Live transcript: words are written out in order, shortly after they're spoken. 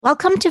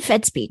Welcome to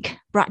FedSpeak,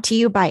 brought to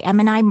you by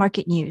M&I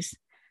Market News.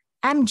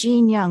 I'm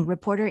Jean Young,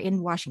 reporter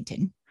in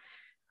Washington.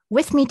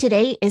 With me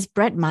today is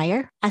Brent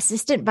Meyer,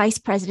 Assistant Vice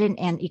President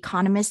and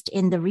Economist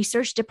in the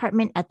Research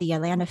Department at the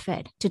Atlanta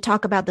Fed, to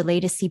talk about the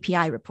latest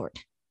CPI report.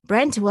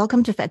 Brent,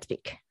 welcome to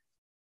FedSpeak.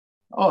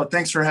 Oh,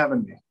 thanks for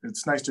having me.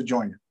 It's nice to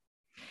join you.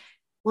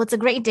 Well, it's a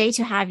great day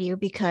to have you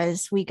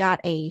because we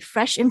got a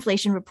fresh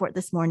inflation report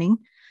this morning,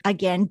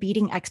 again,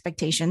 beating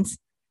expectations.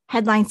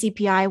 Headline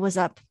CPI was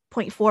up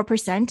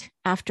 0.4%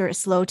 after a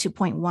slow to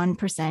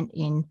 0.1%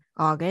 in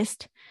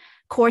August.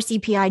 Core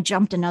CPI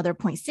jumped another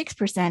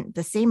 0.6%,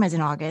 the same as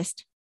in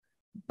August,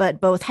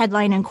 but both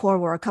headline and core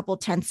were a couple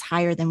tenths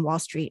higher than Wall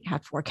Street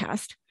had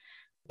forecast.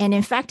 And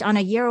in fact, on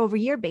a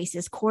year-over-year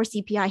basis, core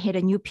CPI hit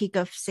a new peak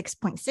of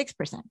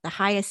 6.6%, the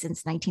highest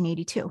since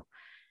 1982.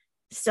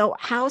 So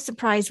how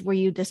surprised were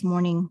you this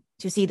morning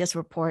to see this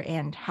report,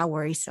 and how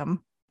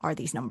worrisome are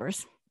these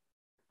numbers?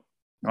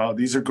 Oh,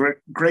 these are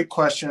great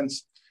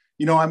questions.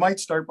 You know, I might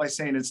start by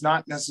saying it's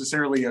not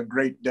necessarily a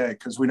great day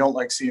because we don't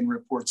like seeing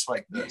reports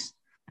like this.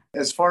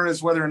 As far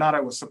as whether or not I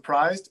was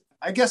surprised,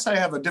 I guess I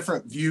have a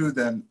different view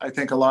than I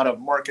think a lot of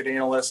market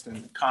analysts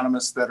and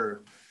economists that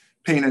are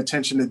paying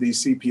attention to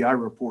these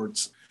CPI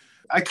reports.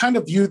 I kind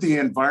of view the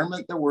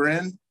environment that we're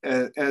in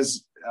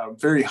as a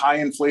very high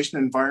inflation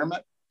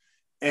environment.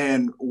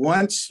 And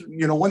once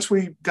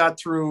we got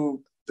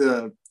through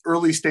the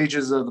early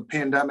stages of the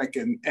pandemic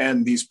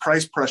and these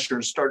price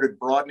pressures started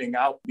broadening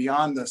out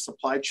beyond the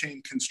supply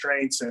chain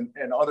constraints and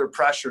other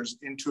pressures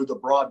into the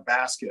broad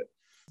basket,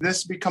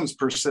 this becomes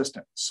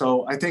persistent.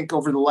 So I think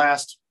over the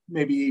last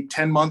maybe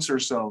 10 months or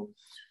so,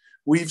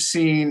 we've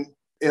seen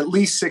at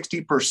least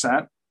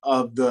 60%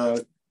 of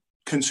the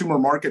consumer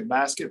market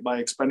basket by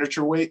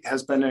expenditure weight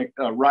has been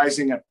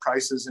rising at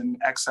prices in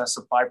excess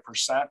of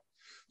 5%.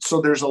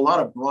 So there's a lot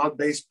of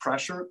broad-based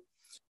pressure.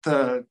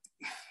 The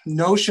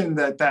notion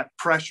that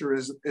pressure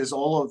is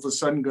all of a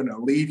sudden going to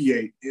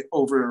alleviate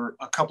over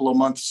a couple of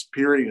months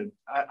period,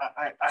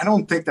 I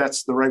don't think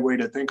that's the right way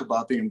to think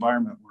about the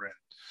environment we're in.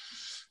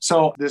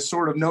 So this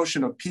sort of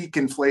notion of peak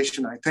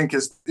inflation, I think,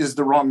 is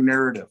the wrong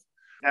narrative.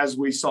 As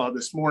we saw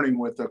this morning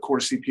with the core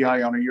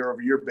CPI on a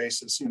year-over-year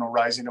basis,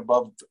 rising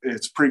above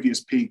its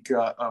previous peak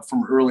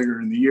from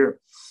earlier in the year.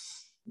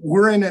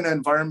 We're in an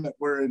environment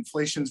where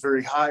inflation is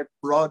very high,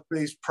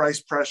 broad-based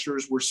price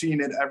pressures. We're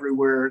seeing it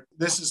everywhere.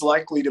 This is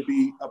likely to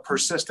be a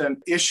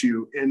persistent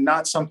issue and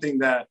not something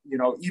that,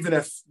 even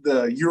if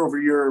the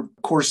year-over-year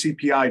core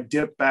CPI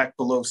dipped back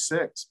below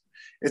 6,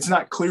 it's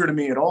not clear to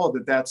me at all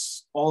that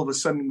that's all of a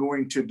sudden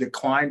going to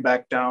decline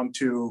back down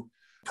to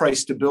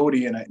price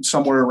stability in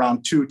somewhere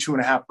around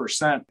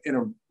 2.5% in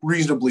a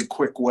reasonably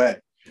quick way.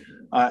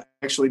 I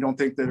actually don't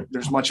think that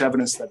there's much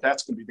evidence that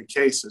that's going to be the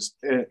case,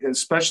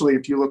 especially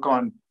if you look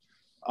on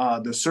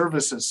the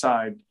services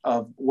side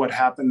of what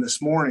happened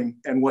this morning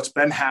and what's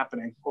been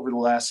happening over the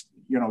last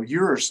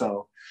year or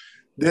so.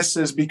 This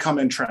has become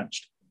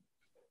entrenched.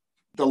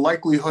 The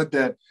likelihood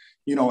that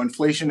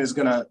inflation is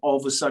going to all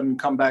of a sudden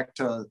come back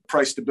to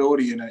price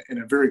stability in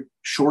a very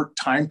short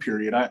time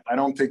period, I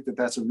don't think that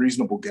that's a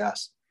reasonable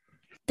guess.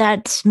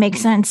 That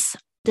makes sense.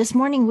 This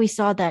morning we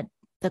saw that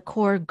the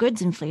core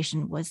goods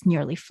inflation was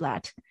nearly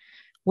flat,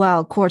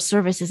 while core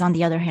services, on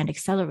the other hand,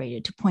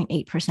 accelerated to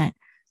 0.8%.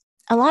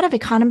 A lot of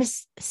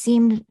economists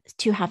seem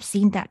to have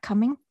seen that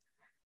coming.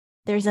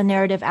 There's a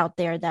narrative out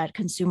there that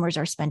consumers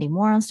are spending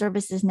more on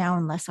services now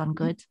and less on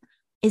goods.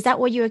 Is that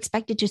what you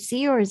expected to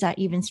see, or is that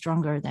even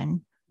stronger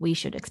than we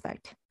should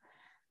expect?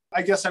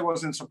 I guess I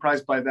wasn't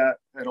surprised by that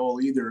at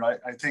all either.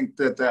 I think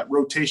that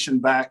rotation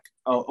back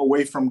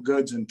away from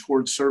goods and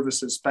towards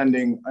services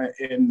spending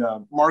in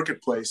the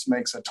marketplace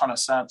makes a ton of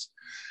sense.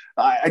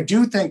 I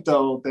do think,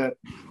 though, that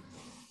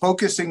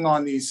focusing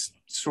on these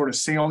sort of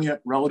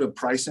salient relative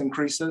price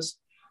increases,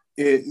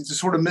 it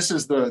sort of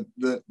misses the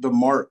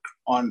mark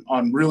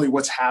on really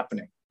what's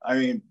happening. I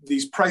mean,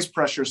 these price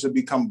pressures have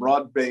become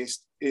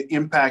broad-based,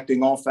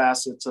 impacting all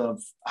facets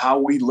of how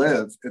we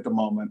live at the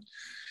moment.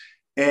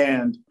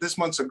 And this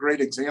month's a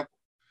great example.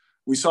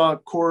 We saw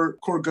core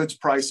goods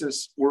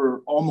prices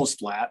were almost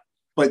flat,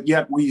 but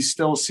yet we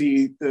still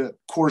see the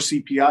core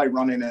CPI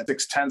running at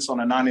 0.6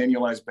 on a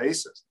non-annualized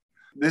basis.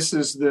 This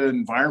is the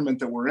environment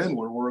that we're in,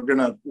 where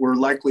we're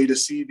likely to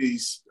see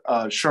these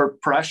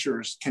sharp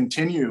pressures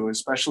continue,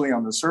 especially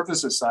on the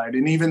services side.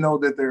 And even though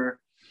that there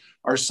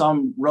are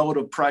some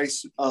relative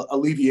price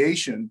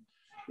alleviation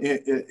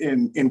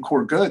in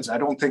core goods, I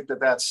don't think that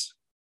that's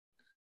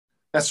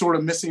sort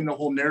of missing the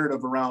whole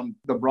narrative around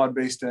the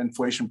broad-based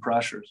inflation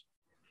pressures.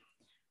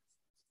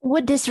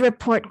 Would this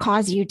report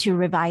cause you to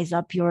revise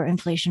up your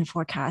inflation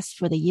forecast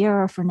for the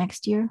year or for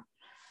next year?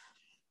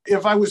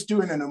 If I was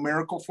doing a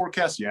numerical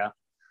forecast, yeah,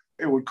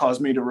 it would cause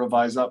me to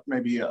revise up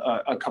maybe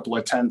a couple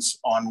of tenths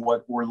on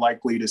what we're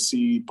likely to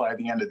see by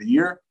the end of the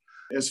year.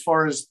 As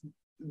far as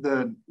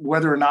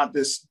whether or not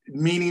this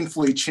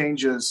meaningfully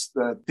changes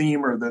the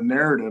theme or the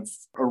narrative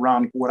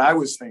around what I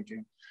was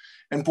thinking,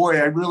 and boy,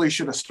 I really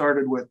should have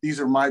started with,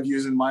 these are my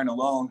views and mine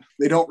alone.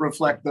 They don't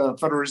reflect the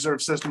Federal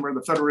Reserve System or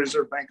the Federal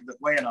Reserve Bank of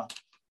Atlanta.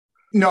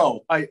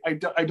 No, I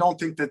don't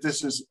think that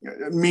this is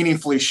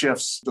meaningfully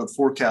shifts the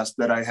forecast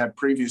that I had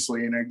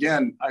previously. And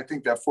again, I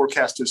think that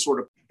forecast is sort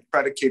of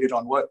predicated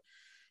on what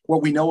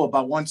we know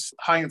about once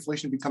high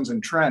inflation becomes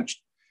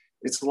entrenched,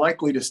 it's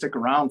likely to stick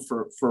around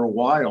for a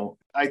while.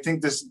 I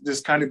think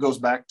this kind of goes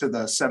back to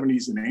the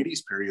 70s and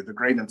 80s period, the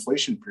great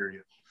inflation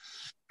period.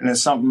 And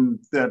it's something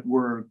that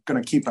we're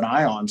going to keep an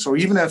eye on. So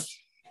even if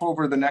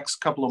over the next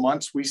couple of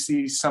months we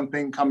see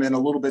something come in a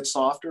little bit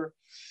softer,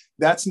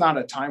 that's not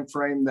a time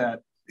frame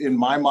that, in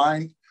my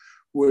mind,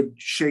 would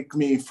shake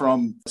me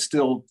from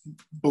still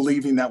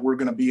believing that we're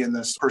going to be in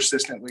this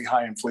persistently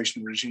high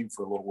inflation regime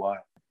for a little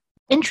while.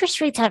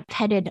 Interest rates have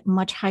headed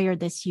much higher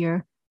this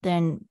year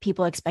than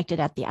people expected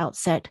at the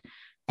outset.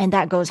 And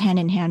that goes hand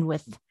in hand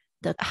with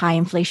the high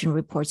inflation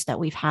reports that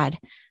we've had.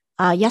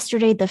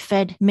 Yesterday, the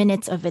Fed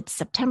minutes of its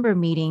September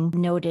meeting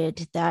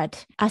noted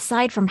that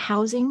aside from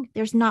housing,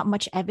 there's not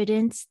much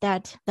evidence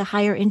that the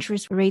higher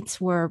interest rates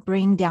were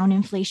bringing down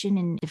inflation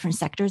in different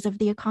sectors of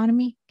the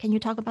economy. Can you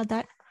talk about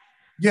that?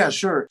 Yeah,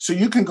 sure. So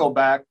you can go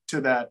back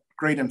to that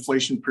great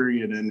inflation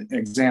period and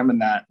examine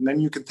that. And then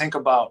you can think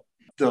about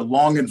the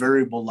long and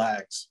variable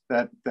lags,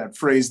 that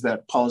phrase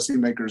that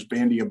policymakers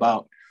bandy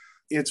about.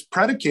 It's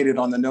predicated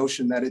on the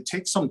notion that it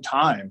takes some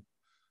time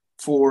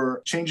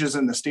for changes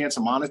in the stance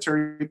of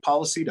monetary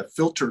policy to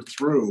filter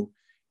through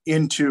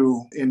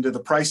into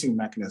the pricing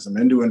mechanism,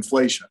 into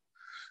inflation.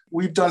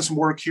 We've done some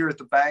work here at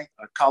the bank.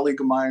 A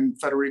colleague of mine,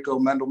 Federico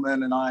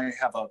Mendelman, and I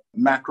have a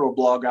macro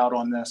blog out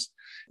on this.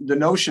 The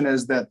notion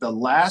is that the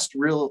last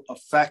real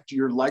effect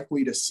you're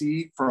likely to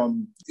see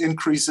from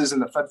increases in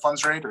the Fed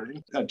funds rate or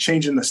a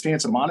change in the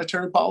stance of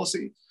monetary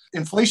policy,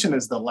 inflation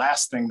is the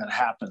last thing that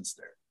happens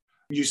there.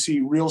 You see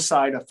real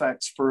side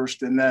effects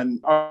first, and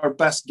then our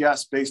best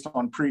guess, based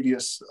on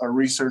previous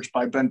research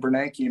by Ben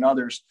Bernanke and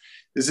others,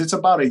 is it's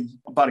about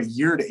a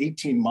year to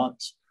 18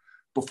 months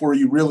before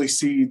you really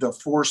see the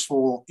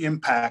forceful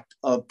impact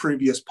of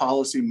previous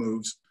policy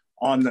moves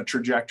on the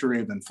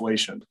trajectory of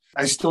inflation.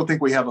 I still think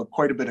we have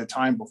quite a bit of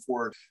time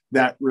before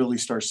that really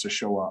starts to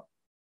show up.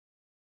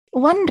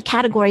 One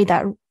category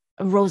that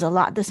rose a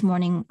lot this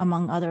morning,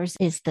 among others,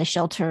 is the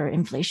shelter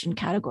inflation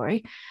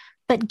category.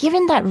 But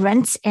given that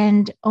rents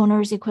and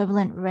owner's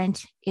equivalent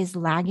rent is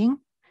lagging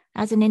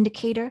as an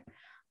indicator,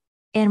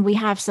 and we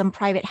have some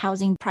private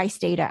housing price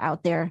data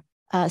out there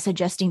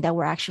suggesting that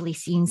we're actually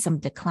seeing some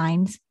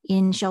declines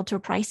in shelter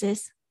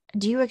prices,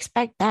 do you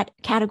expect that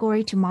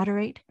category to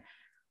moderate?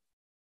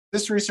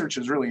 This research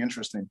is really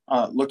interesting,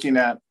 looking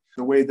at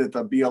the way that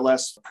the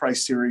BLS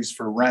price series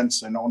for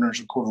rents and owner's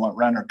equivalent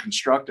rent are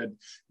constructed.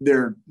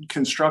 They're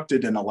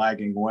constructed in a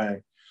lagging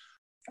way.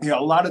 A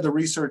lot of the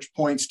research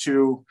points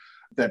to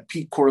that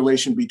peak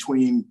correlation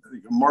between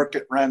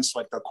market rents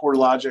like the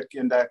CoreLogic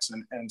index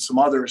and some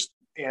others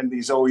and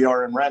these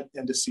OER and rent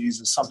indices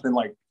is something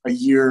like a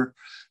year,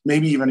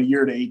 maybe even a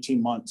year to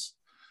 18 months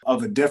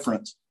of a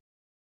difference.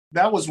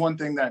 That was one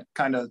thing that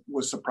kind of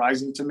was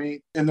surprising to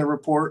me in the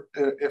report,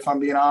 if I'm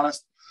being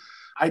honest.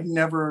 I'd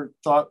never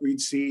thought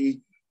we'd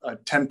see a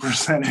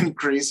 10%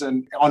 increase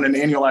on an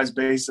annualized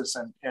basis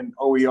in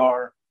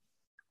OER,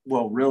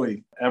 well,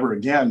 really ever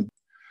again.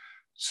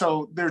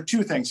 So there are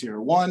two things here.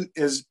 One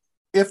is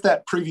if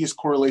that previous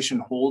correlation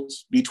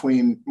holds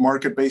between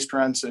market-based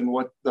rents and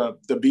what the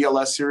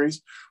BLS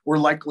series, we're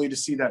likely to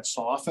see that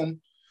soften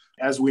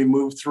as we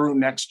move through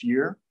next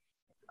year.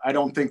 I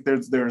don't think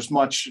there's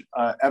much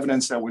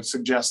evidence that would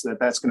suggest that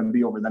that's going to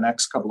be over the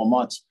next couple of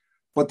months.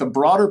 But the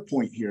broader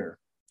point here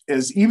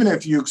is even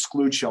if you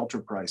exclude shelter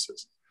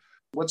prices,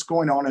 what's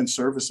going on in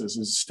services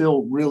is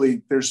still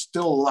really, there's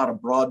still a lot of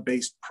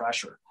broad-based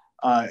pressure.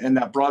 And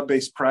that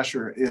broad-based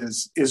pressure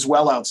is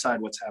well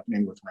outside what's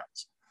happening with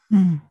rents.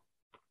 Mm.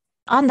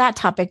 On that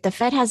topic, the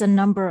Fed has a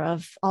number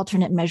of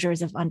alternate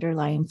measures of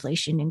underlying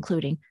inflation,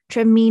 including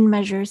trim mean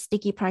measures,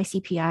 sticky price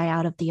CPI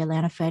out of the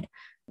Atlanta Fed.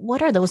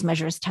 What are those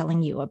measures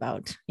telling you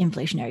about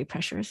inflationary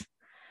pressures?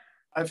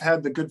 I've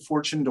had the good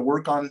fortune to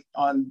work on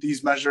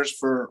these measures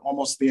for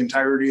almost the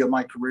entirety of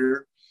my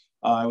career.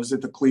 I was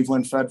at the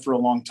Cleveland Fed for a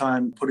long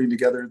time, putting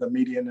together the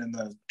median and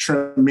the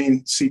trim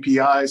mean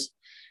CPIs.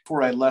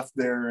 Before I left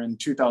there in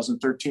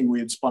 2013, we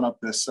had spun up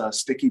this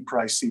sticky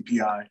price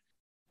CPI.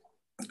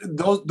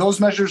 Those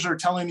measures are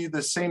telling you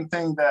the same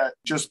thing, that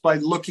just by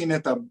looking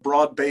at the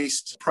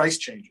broad-based price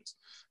changes,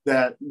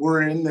 that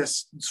we're in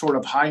this sort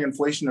of high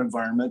inflation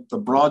environment. The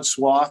broad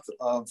swath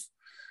of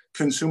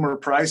consumer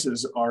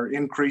prices are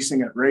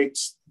increasing at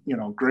rates,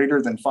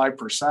 greater than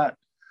 5%.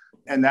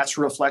 And that's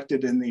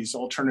reflected in these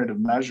alternative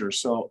measures.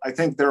 So I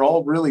think they're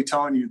all really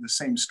telling you the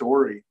same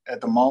story at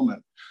the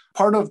moment.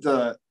 Part of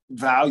the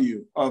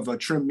value of a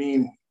trim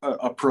mean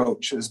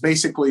approach is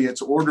basically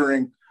it's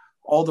ordering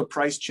all the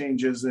price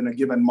changes in a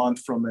given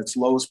month from its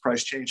lowest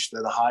price change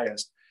to the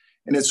highest.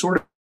 And it's sort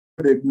of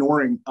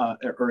ignoring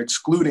or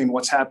excluding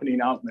what's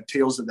happening out in the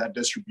tails of that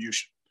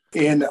distribution.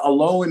 In a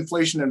low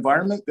inflation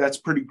environment, that's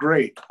pretty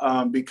great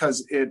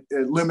because it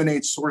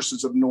eliminates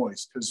sources of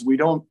noise, because we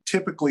don't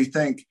typically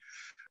think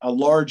a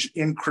large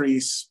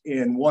increase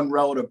in one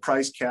relative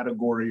price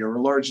category or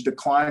a large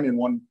decline in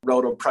one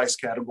relative price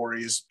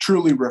category is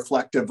truly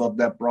reflective of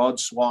that broad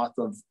swath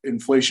of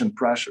inflation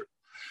pressure.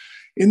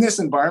 In this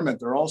environment,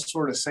 they're all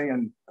sort of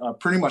saying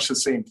pretty much the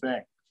same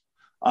thing.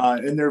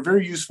 And they're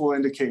very useful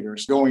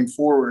indicators going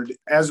forward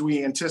as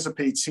we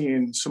anticipate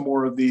seeing some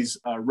more of these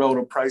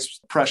relative price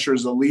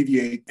pressures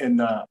alleviate in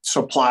the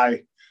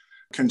supply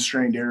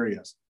constrained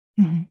areas.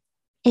 Mm-hmm.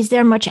 Is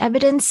there much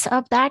evidence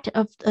of that,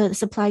 of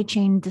supply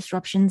chain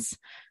disruptions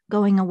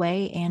going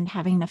away and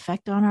having an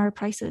effect on our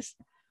prices?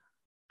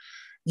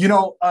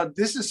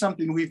 This is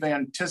something we've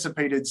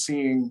anticipated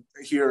seeing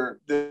here,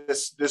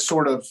 this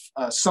sort of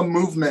some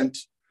movement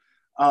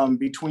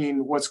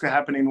between what's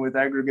happening with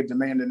aggregate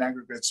demand and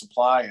aggregate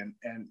supply.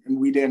 And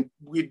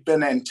we'd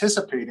been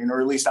anticipating, or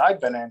at least I've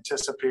been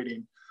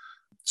anticipating,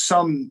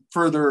 some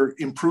further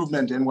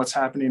improvement in what's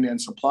happening in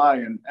supply.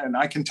 And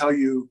I can tell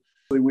you,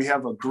 we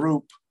have a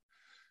group,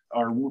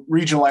 our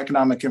Regional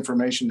Economic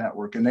Information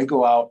Network, and they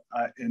go out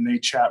and they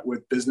chat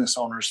with business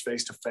owners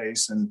face to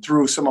face. And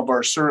through some of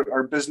our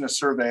business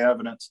survey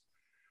evidence,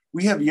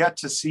 we have yet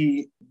to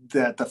see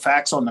that the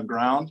facts on the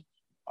ground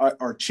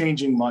are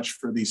changing much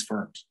for these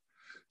firms.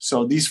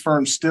 So these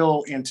firms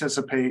still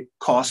anticipate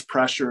cost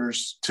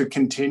pressures to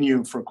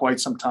continue for quite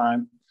some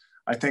time.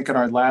 I think in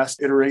our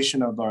last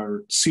iteration of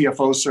our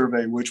CFO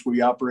survey, which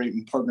we operate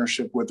in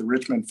partnership with the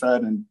Richmond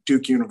Fed and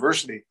Duke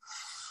University,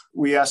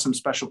 we asked some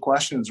special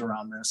questions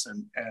around this,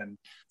 and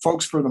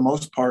folks, for the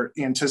most part,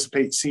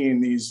 anticipate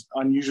seeing these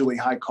unusually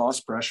high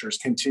cost pressures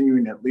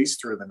continuing at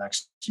least through the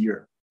next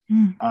year.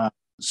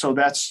 So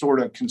that's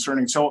sort of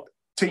concerning. So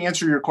to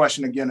answer your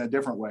question again a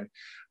different way,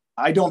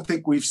 I don't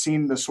think we've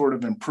seen the sort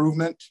of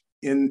improvement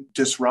in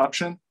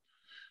disruption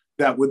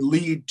that would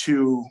lead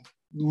to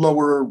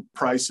lower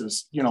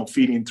prices,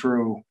 feeding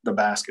through the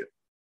basket.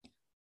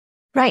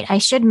 Right. I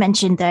should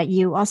mention that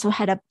you also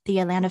head up the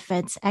Atlanta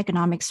Fed's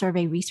Economic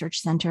Survey Research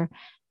Center,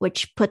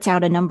 which puts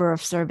out a number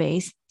of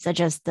surveys, such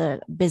as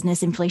the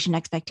Business Inflation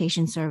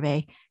Expectation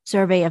Survey,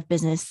 Survey of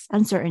Business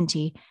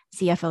Uncertainty,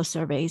 CFO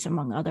surveys,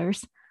 among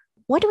others.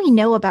 What do we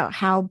know about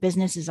how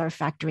businesses are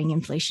factoring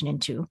inflation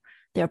into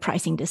their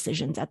pricing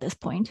decisions at this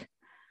point?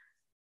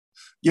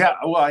 Yeah,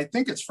 well, I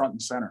think it's front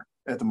and center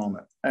at the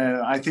moment.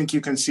 And I think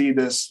you can see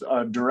this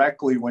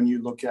directly when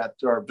you look at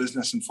our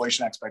business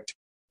inflation expectation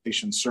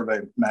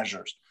survey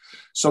measures.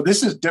 So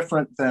this is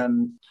different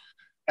than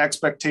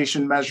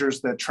expectation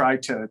measures that try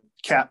to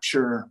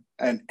capture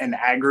an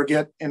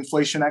aggregate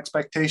inflation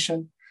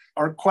expectation.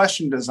 Our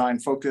question design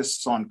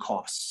focuses on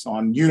costs,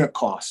 on unit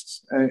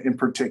costs in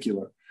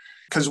particular,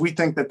 because we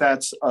think that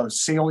that's a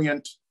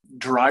salient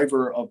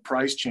driver of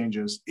price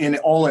changes in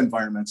all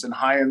environments, in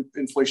high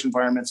inflation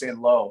environments and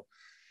low.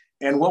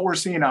 And what we're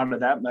seeing out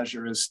of that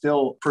measure is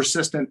still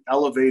persistent,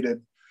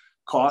 elevated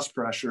cost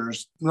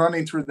pressures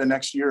running through the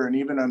next year. And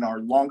even in our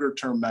longer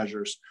term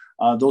measures,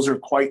 those are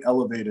quite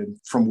elevated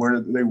from where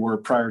they were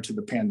prior to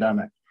the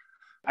pandemic.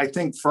 I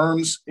think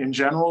firms in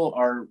general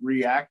are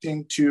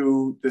reacting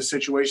to the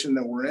situation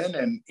that we're in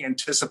and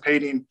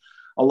anticipating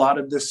a lot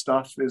of this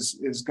stuff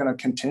is going to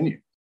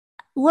continue.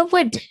 What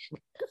would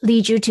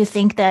lead you to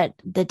think that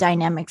the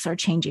dynamics are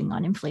changing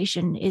on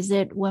inflation? Is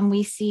it when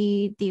we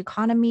see the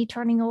economy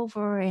turning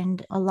over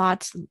and a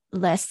lot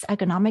less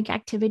economic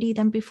activity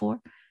than before?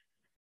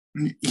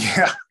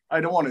 Yeah, I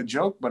don't want to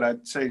joke, but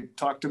I'd say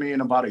talk to me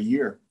in about a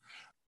year.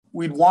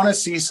 We'd want to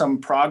see some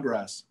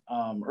progress,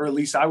 or at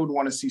least I would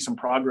want to see some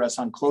progress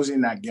on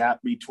closing that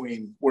gap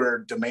between where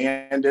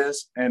demand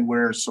is and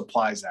where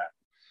supply is at.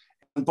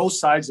 On both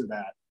sides of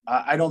that,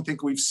 I don't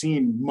think we've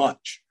seen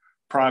much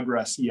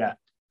progress yet.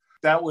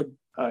 That would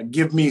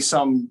give me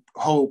some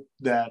hope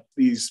that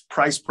these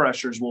price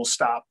pressures will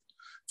stop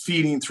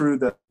feeding through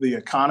the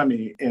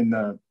economy in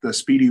the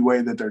speedy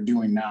way that they're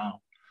doing now.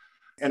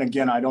 And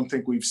again, I don't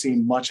think we've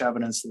seen much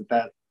evidence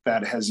that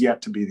has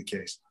yet to be the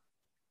case.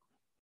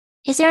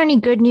 Is there any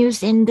good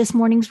news in this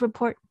morning's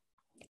report?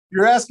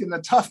 You're asking the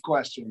tough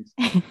questions.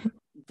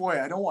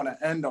 Boy, I don't want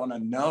to end on a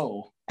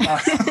no. I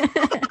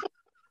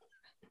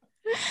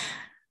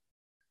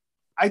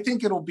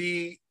think it'll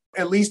be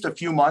at least a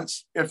few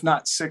months, if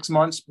not 6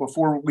 months,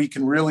 before we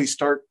can really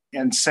start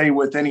and say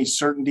with any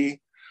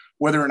certainty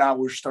whether or not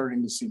we're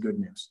starting to see good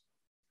news.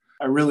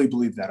 I really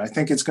believe that. I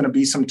think it's going to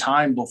be some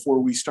time before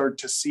we start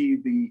to see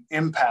the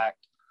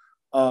impact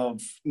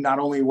of not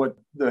only what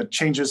the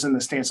changes in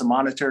the stance of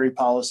monetary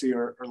policy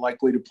are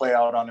likely to play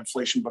out on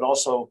inflation, but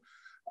also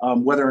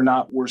whether or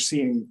not we're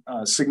seeing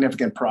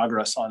significant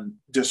progress on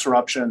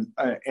disruption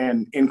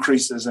and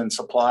increases in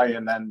supply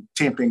and then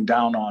tamping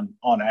down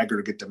on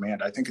aggregate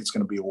demand. I think it's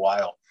going to be a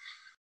while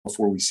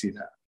before we see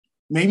that.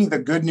 Maybe the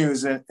good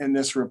news in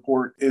this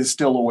report is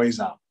still a ways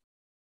out.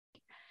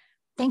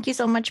 Thank you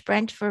so much,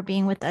 Brent, for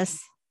being with us.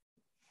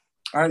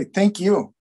 All right. Thank you.